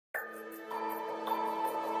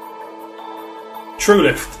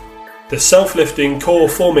TruLift, the self-lifting core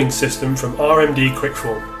forming system from RMD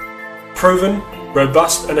Kwikform. Proven,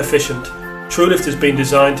 robust and efficient, TruLift has been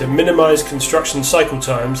designed to minimise construction cycle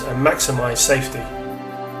times and maximise safety.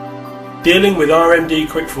 Dealing with RMD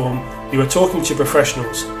Kwikform, you are talking to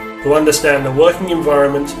professionals who understand the working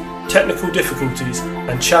environment, technical difficulties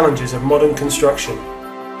and challenges of modern construction.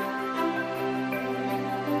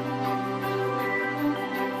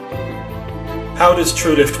 How does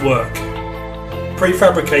TruLift work?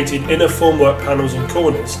 Prefabricated inner formwork panels and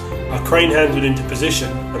corners are crane handled into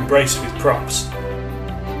position and braced with props.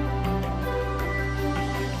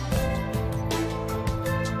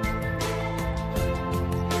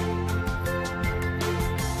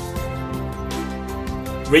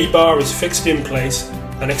 Rebar is fixed in place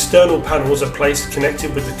and external panels are placed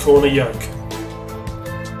connected with the corner yoke.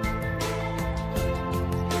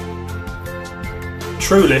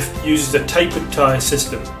 TruLift uses a tapered tyre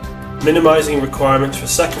system, minimising requirements for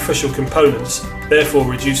sacrificial components, therefore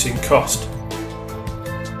reducing cost.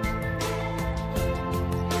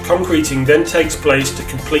 Concreting then takes place to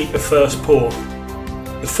complete the first pour.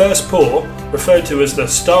 The first pour, referred to as the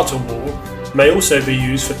starter wall, may also be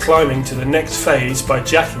used for climbing to the next phase by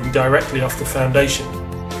jacking directly off the foundation.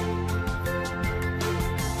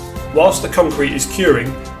 Whilst the concrete is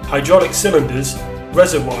curing, hydraulic cylinders,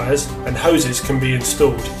 reservoirs and hoses can be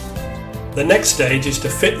installed. The next stage is to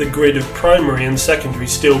fit the grid of primary and secondary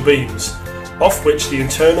steel beams, off which the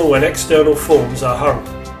internal and external forms are hung.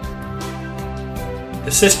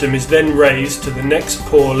 The system is then raised to the next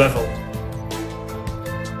pour level.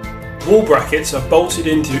 Wall brackets are bolted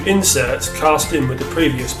into inserts cast in with the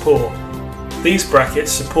previous pour. These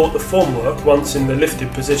brackets support the formwork once in the lifted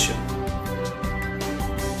position.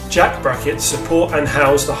 Jack brackets support and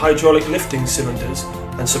house the hydraulic lifting cylinders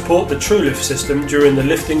and support the TruLift system during the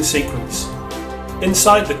lifting sequence.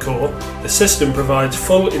 Inside the core, the system provides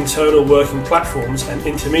full internal working platforms and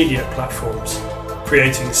intermediate platforms,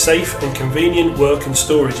 creating safe and convenient work and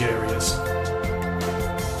storage areas.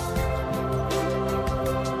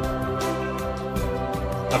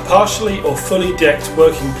 A partially or fully decked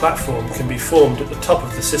working platform can be formed at the top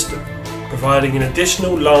of the system, providing an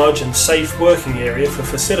additional large and safe working area for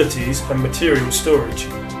facilities and material storage.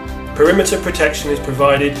 Perimeter protection is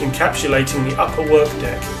provided, encapsulating the upper work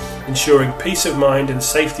deck, ensuring peace of mind and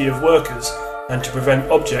safety of workers and to prevent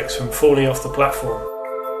objects from falling off the platform.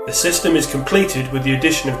 The system is completed with the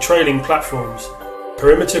addition of trailing platforms,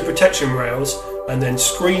 perimeter protection rails and then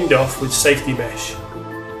screened off with safety mesh.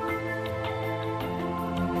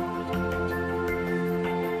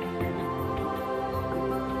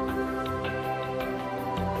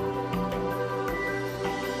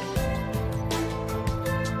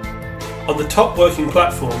 On the top working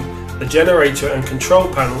platform, the generator and control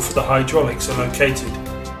panel for the hydraulics are located.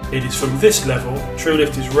 It is from this level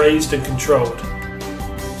TruLift is raised and controlled.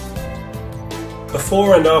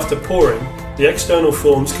 Before and after pouring, the external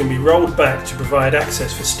forms can be rolled back to provide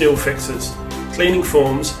access for steel fixers, cleaning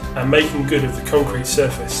forms and making good of the concrete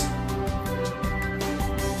surface.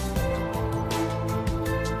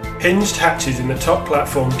 Hinged hatches in the top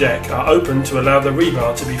platform deck are open to allow the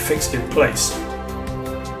rebar to be fixed in place.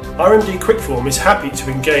 RMD Kwikform is happy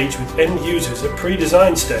to engage with end users at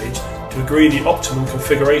pre-design stage to agree the optimal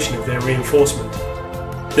configuration of their reinforcement.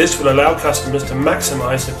 This will allow customers to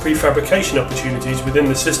maximise the prefabrication opportunities within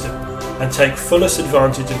the system and take fullest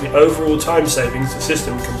advantage of the overall time savings the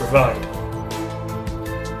system can provide.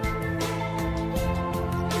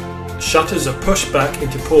 Shutters are pushed back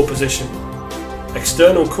into pour position.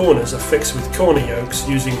 External corners are fixed with corner yokes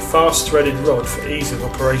using fast threaded rod for ease of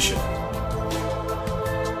operation.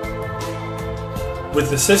 With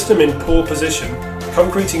the system in pour position,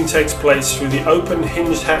 concreting takes place through the open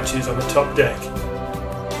hinged hatches on the top deck.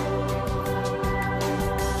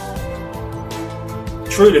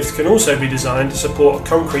 TruLift can also be designed to support a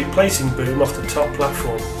concrete placing boom off the top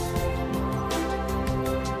platform.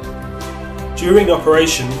 During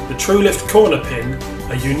operation, the TruLift corner pin,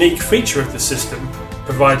 a unique feature of the system,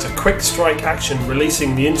 provides a quick strike action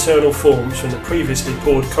releasing the internal forms from the previously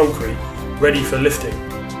poured concrete, ready for lifting.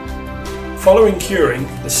 Following curing,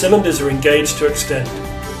 the cylinders are engaged to extend.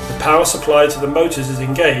 The power supply to the motors is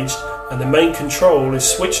engaged and the main control is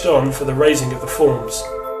switched on for the raising of the forms.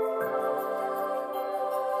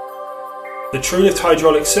 The TruLift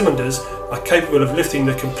hydraulic cylinders are capable of lifting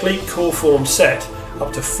the complete core form set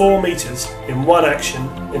up to 4 meters in one action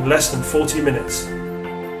in less than 40 minutes.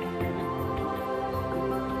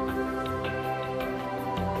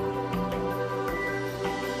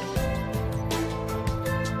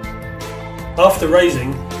 After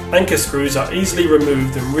raising, anchor screws are easily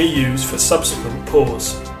removed and reused for subsequent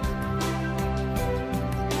pours.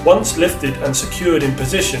 Once lifted and secured in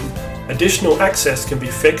position, additional access can be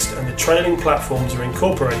fixed and the trailing platforms are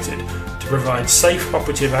incorporated to provide safe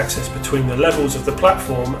operative access between the levels of the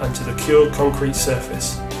platform and to the cured concrete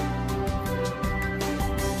surface.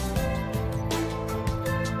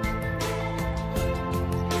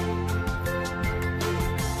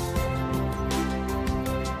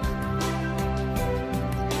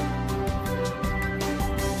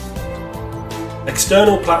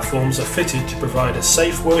 External platforms are fitted to provide a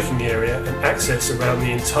safe working area and access around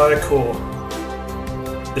the entire core.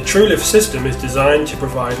 The TruLift system is designed to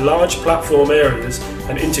provide large platform areas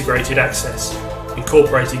and integrated access,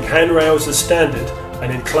 incorporating handrails as standard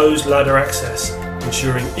and enclosed ladder access,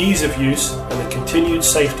 ensuring ease of use and the continued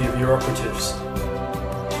safety of your operatives.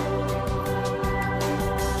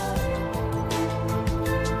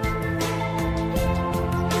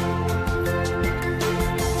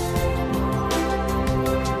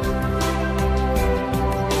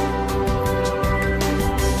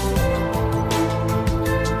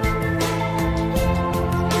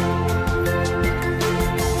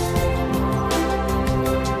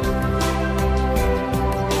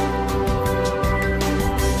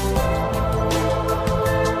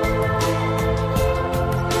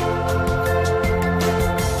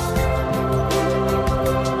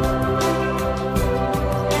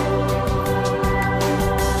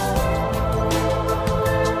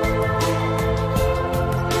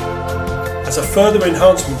 As a further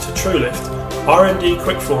enhancement to TruLift, R&D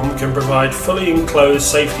Kwikform can provide fully enclosed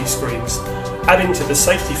safety screens, adding to the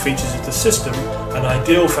safety features of the system and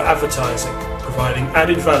ideal for advertising, providing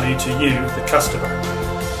added value to you, the customer.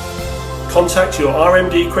 Contact your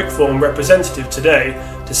R&D Kwikform representative today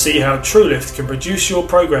to see how TruLift can reduce your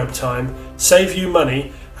program time, save you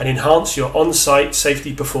money and enhance your on-site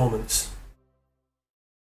safety performance.